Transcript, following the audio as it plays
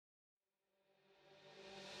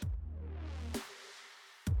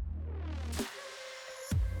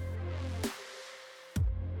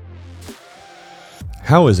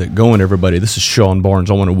How is it going, everybody? This is Sean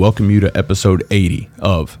Barnes. I want to welcome you to episode 80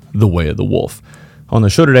 of The Way of the Wolf. On the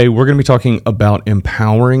show today, we're going to be talking about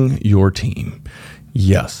empowering your team.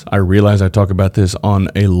 Yes, I realize I talk about this on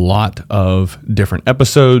a lot of different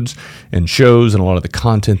episodes and shows and a lot of the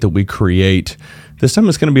content that we create. This time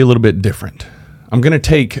it's going to be a little bit different. I'm going to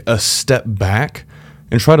take a step back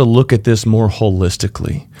and try to look at this more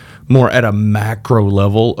holistically, more at a macro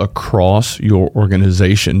level across your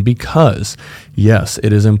organization, because yes,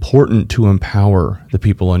 it is important to empower the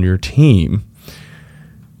people on your team,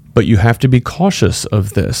 but you have to be cautious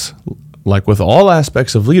of this. Like with all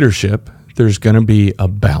aspects of leadership, there's going to be a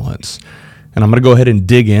balance. And I'm going to go ahead and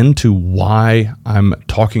dig into why I'm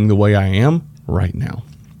talking the way I am right now.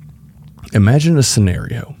 Imagine a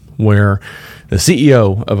scenario where the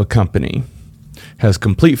CEO of a company has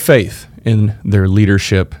complete faith in their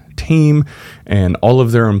leadership team and all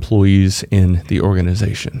of their employees in the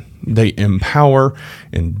organization. They empower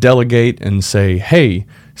and delegate and say, hey,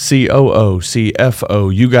 COO,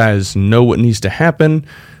 CFO, you guys know what needs to happen.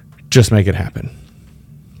 Just make it happen.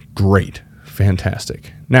 Great.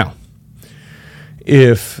 Fantastic. Now,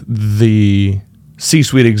 if the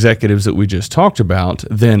C-suite executives that we just talked about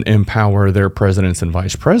then empower their presidents and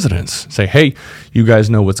vice presidents, say, hey, you guys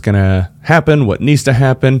know what's going to happen, what needs to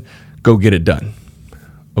happen, go get it done.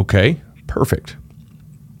 Okay, perfect.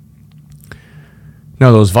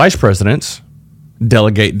 Now those vice presidents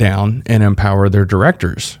delegate down and empower their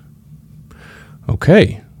directors.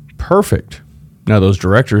 Okay, perfect. Now those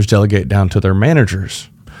directors delegate down to their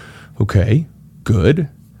managers. Okay, good.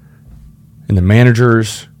 And the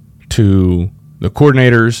managers to the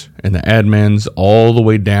coordinators and the admins all the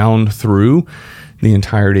way down through the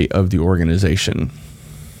entirety of the organization.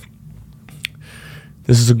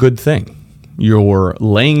 This is a good thing. You're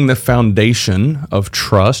laying the foundation of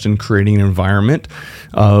trust and creating an environment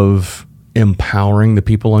of empowering the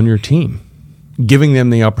people on your team, giving them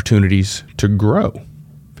the opportunities to grow.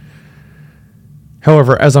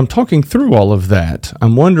 However, as I'm talking through all of that,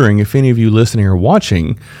 I'm wondering if any of you listening or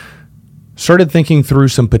watching started thinking through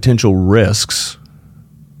some potential risks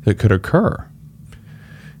that could occur.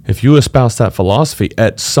 If you espouse that philosophy,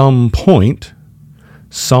 at some point,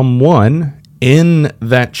 someone in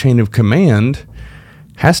that chain of command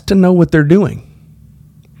has to know what they're doing.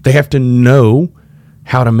 They have to know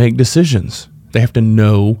how to make decisions. They have to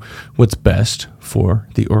know what's best for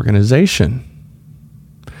the organization.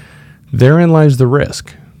 Therein lies the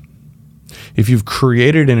risk. If you've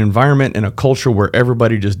created an environment and a culture where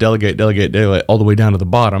everybody just delegate all the way down to the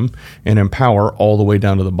bottom and empower all the way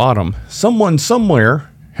down to the bottom, someone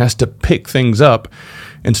somewhere has to pick things up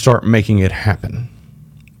and start making it happen.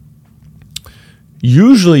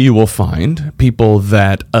 Usually you will find people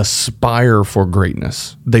that aspire for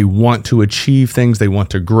greatness. They want to achieve things. They want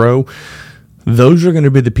to grow. Those are going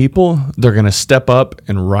to be the people. They're going to step up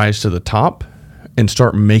and rise to the top and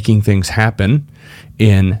start making things happen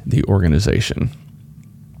in the organization.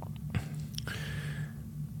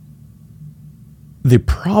 The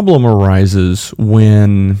problem arises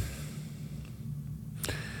when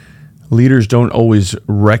leaders don't always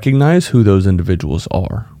recognize who those individuals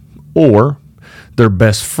are, or they're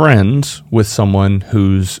best friends with someone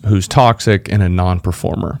who's toxic and a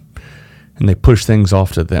non-performer, and they push things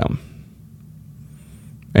off to them,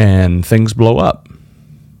 and things blow up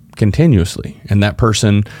continuously, and that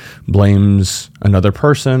person blames another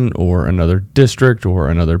person or another district or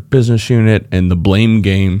another business unit, and the blame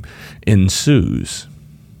game ensues.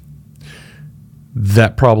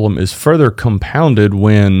 That problem is further compounded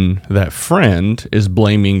when that friend is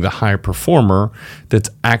blaming the high performer that's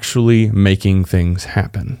actually making things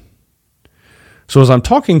happen. So as I'm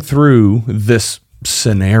talking through this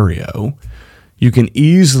scenario, you can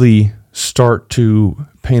easily start to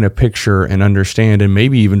paint a picture and understand and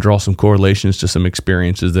maybe even draw some correlations to some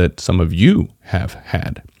experiences that some of you have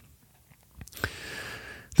had.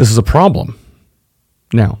 This is a problem.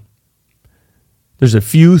 Now, there's a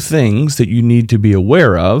few things that you need to be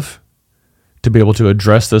aware of to be able to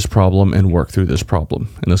address this problem and work through this problem.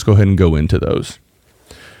 And let's go ahead and go into those.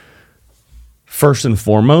 First and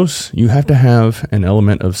foremost, you have to have an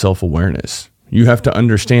element of self-awareness. You have to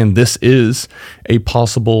understand this is a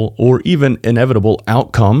possible or even inevitable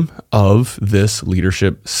outcome of this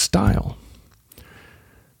leadership style.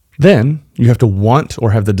 Then you have to want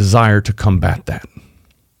or have the desire to combat that.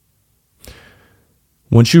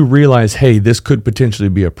 Once you realize, hey, this could potentially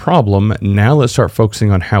be a problem, now let's start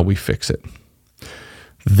focusing on how we fix it.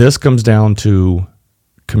 This comes down to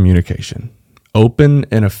communication. Open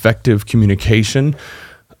and effective communication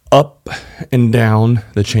up and down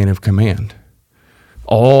the chain of command,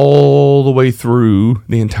 all the way through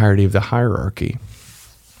the entirety of the hierarchy.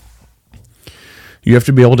 You have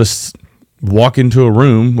to be able to walk into a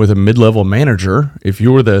room with a mid-level manager. If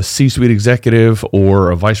you're the C-suite executive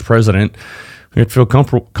or a vice president, you have to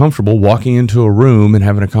feel comfortable walking into a room and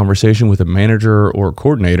having a conversation with a manager or a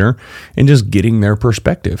coordinator and just getting their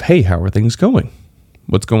perspective. Hey, how are things going?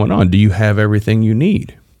 What's going on? Do you have everything you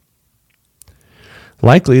need?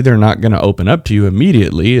 Likely, they're not going to open up to you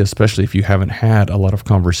immediately, especially if you haven't had a lot of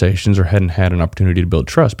conversations or hadn't had an opportunity to build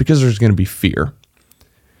trust, because there's going to be fear.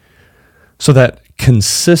 So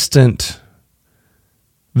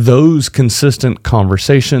those consistent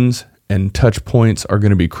conversations and touch points are going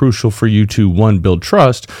to be crucial for you to, one, build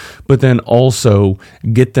trust, but then also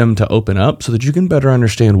get them to open up so that you can better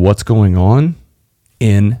understand what's going on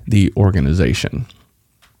in the organization.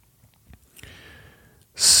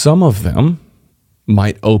 Some of them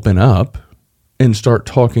might open up and start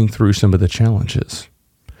talking through some of the challenges.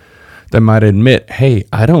 They might admit, hey,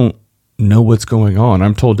 I don't know what's going on.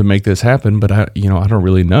 I'm told to make this happen, but I don't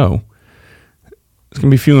really know. It's going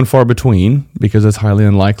to be few and far between because it's highly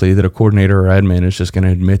unlikely that a coordinator or admin is just going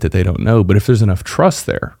to admit that they don't know. But if there's enough trust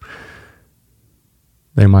there,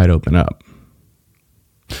 they might open up.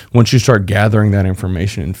 Once you start gathering that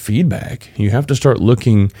information and feedback, you have to start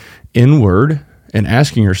looking inward and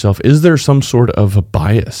asking yourself, is there some sort of a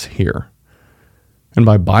bias here? And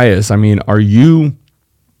by bias, I mean, are you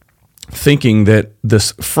thinking that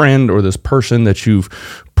this friend or this person that you've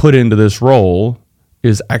put into this role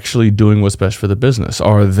is actually doing what's best for the business?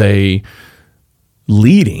 Are they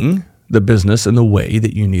leading the business in the way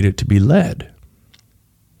that you need it to be led?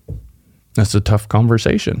 That's a tough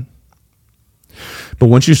conversation. But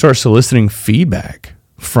once you start soliciting feedback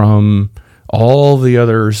from all the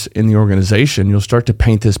others in the organization, you'll start to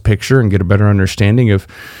paint this picture and get a better understanding of,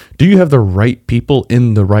 do you have the right people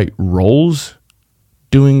in the right roles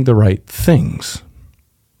doing the right things?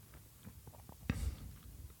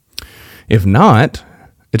 If not,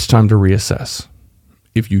 it's time to reassess.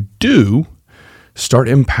 If you do, start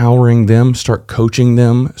empowering them, start coaching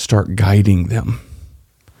them, start guiding them.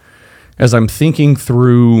 As I'm thinking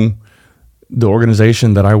through the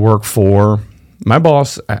organization that I work for, my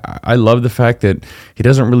boss, I love the fact that he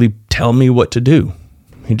doesn't really tell me what to do.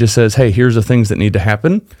 He just says, hey, here's the things that need to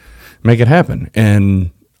happen, make it happen. And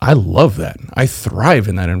I love that. I thrive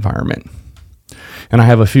in that environment. And I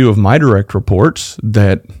have a few of my direct reports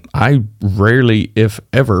that I rarely, if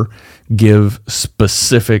ever, give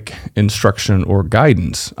specific instruction or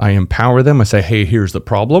guidance. I empower them. I say, hey, here's the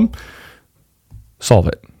problem. Solve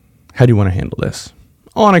it. How do you want to handle this?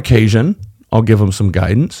 On occasion, I'll give them some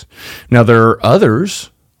guidance. Now, there are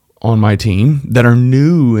others on my team that are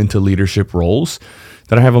new into leadership roles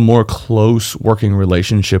that I have a more close working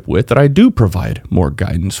relationship with, that I do provide more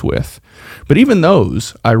guidance with. But even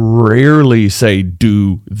those, I rarely say,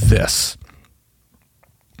 do this,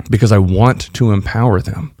 because I want to empower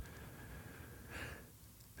them.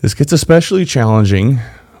 This gets especially challenging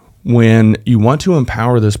when you want to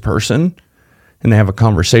empower this person and they have a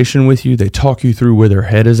conversation with you, they talk you through where their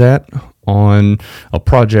head is at on a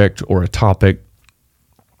project or a topic,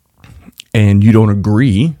 and you don't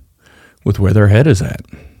agree with where their head is at.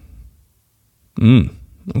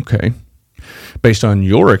 Okay. Based on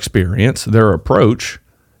your experience, their approach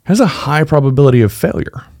has a high probability of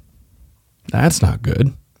failure. That's not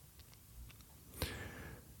good.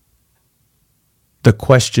 The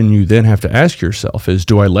question you then have to ask yourself is,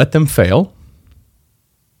 do I let them fail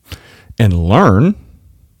and learn,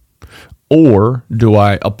 or do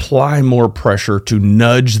I apply more pressure to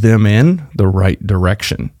nudge them in the right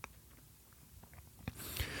direction?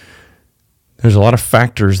 There's a lot of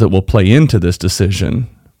factors that will play into this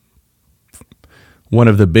decision. One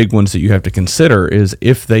of the big ones that you have to consider is,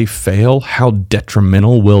 if they fail, how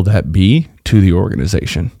detrimental will that be to the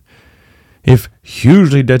organization? If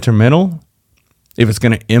hugely detrimental, if it's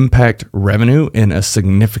going to impact revenue in a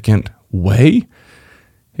significant way,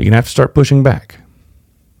 you're going to have to start pushing back.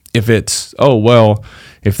 If it's,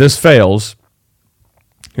 if this fails,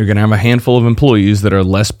 you're going to have a handful of employees that are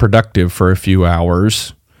less productive for a few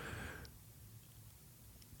hours,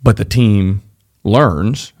 but the team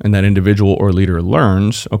learns and that individual or leader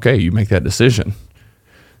learns, okay, you make that decision,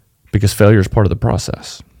 because failure is part of the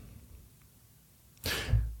process.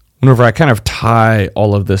 Whenever I kind of tie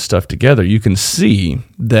all of this stuff together, you can see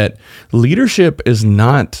that leadership is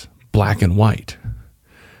not black and white.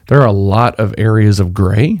 There are a lot of areas of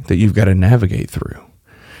gray that you've got to navigate through.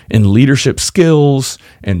 And leadership skills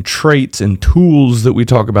and traits and tools that we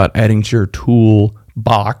talk about adding to your tool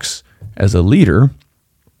box as a leader,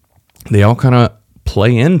 they all kind of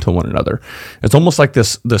play into one another. It's almost like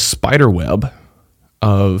this spider web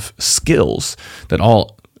of skills that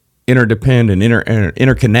all interdepend and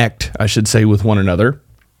interconnect, I should say, with one another.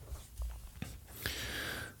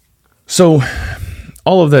 So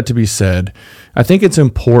all of that to be said, I think it's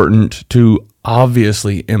important to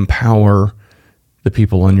obviously empower the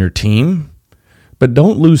people on your team, but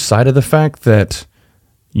don't lose sight of the fact that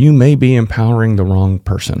you may be empowering the wrong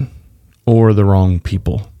person or the wrong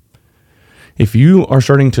people. If you are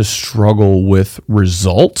starting to struggle with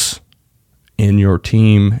results in your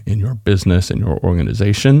team, in your business, in your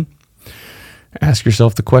organization, ask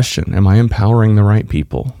yourself the question, am I empowering the right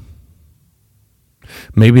people?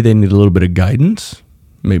 Maybe they need a little bit of guidance.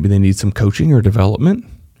 Maybe they need some coaching or development,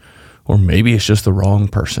 or maybe it's just the wrong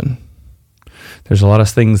person. There's a lot of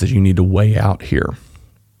things that you need to weigh out here.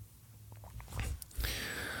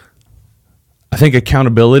 I think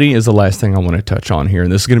accountability is the last thing I want to touch on here,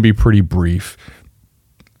 and this is going to be pretty brief.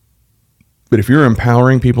 But if you're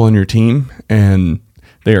empowering people on your team and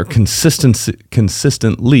they are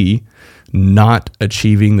consistently not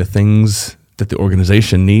achieving the things that the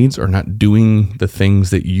organization needs or not doing the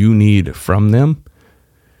things that you need from them,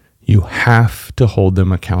 you have to hold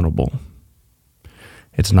them accountable.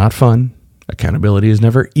 It's not fun. Accountability is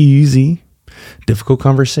never easy. Difficult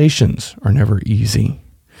conversations are never easy.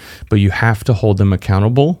 But you have to hold them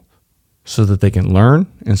accountable so that they can learn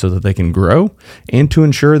and so that they can grow, and to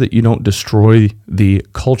ensure that you don't destroy the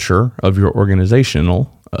culture of your organization.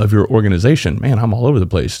 Man, I'm all over the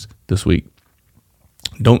place this week.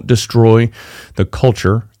 Don't destroy the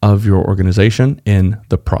culture of your organization in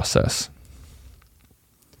the process.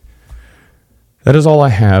 That is all I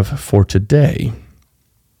have for today.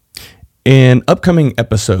 In upcoming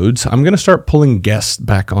episodes, I'm going to start pulling guests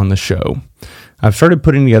back on the show. I've started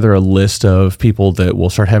putting together a list of people that we'll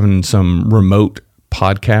start having some remote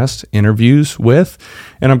podcast interviews with,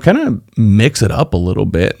 and I'm kind of mix it up a little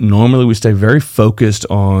bit. Normally, we stay very focused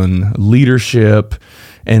on leadership,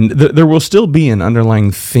 and there will still be an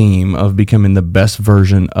underlying theme of becoming the best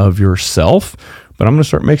version of yourself, but I'm going to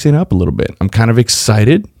start mixing it up a little bit. I'm kind of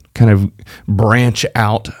excited, kind of branch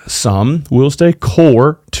out some. We'll stay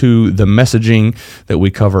core to the messaging that we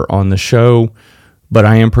cover on the show, but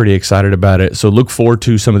I am pretty excited about it. So look forward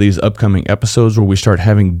to some of these upcoming episodes where we start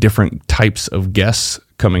having different types of guests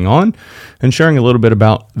coming on and sharing a little bit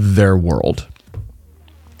about their world.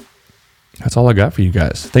 That's all I got for you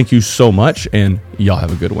guys. Thank you so much, and y'all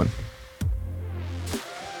have a good one.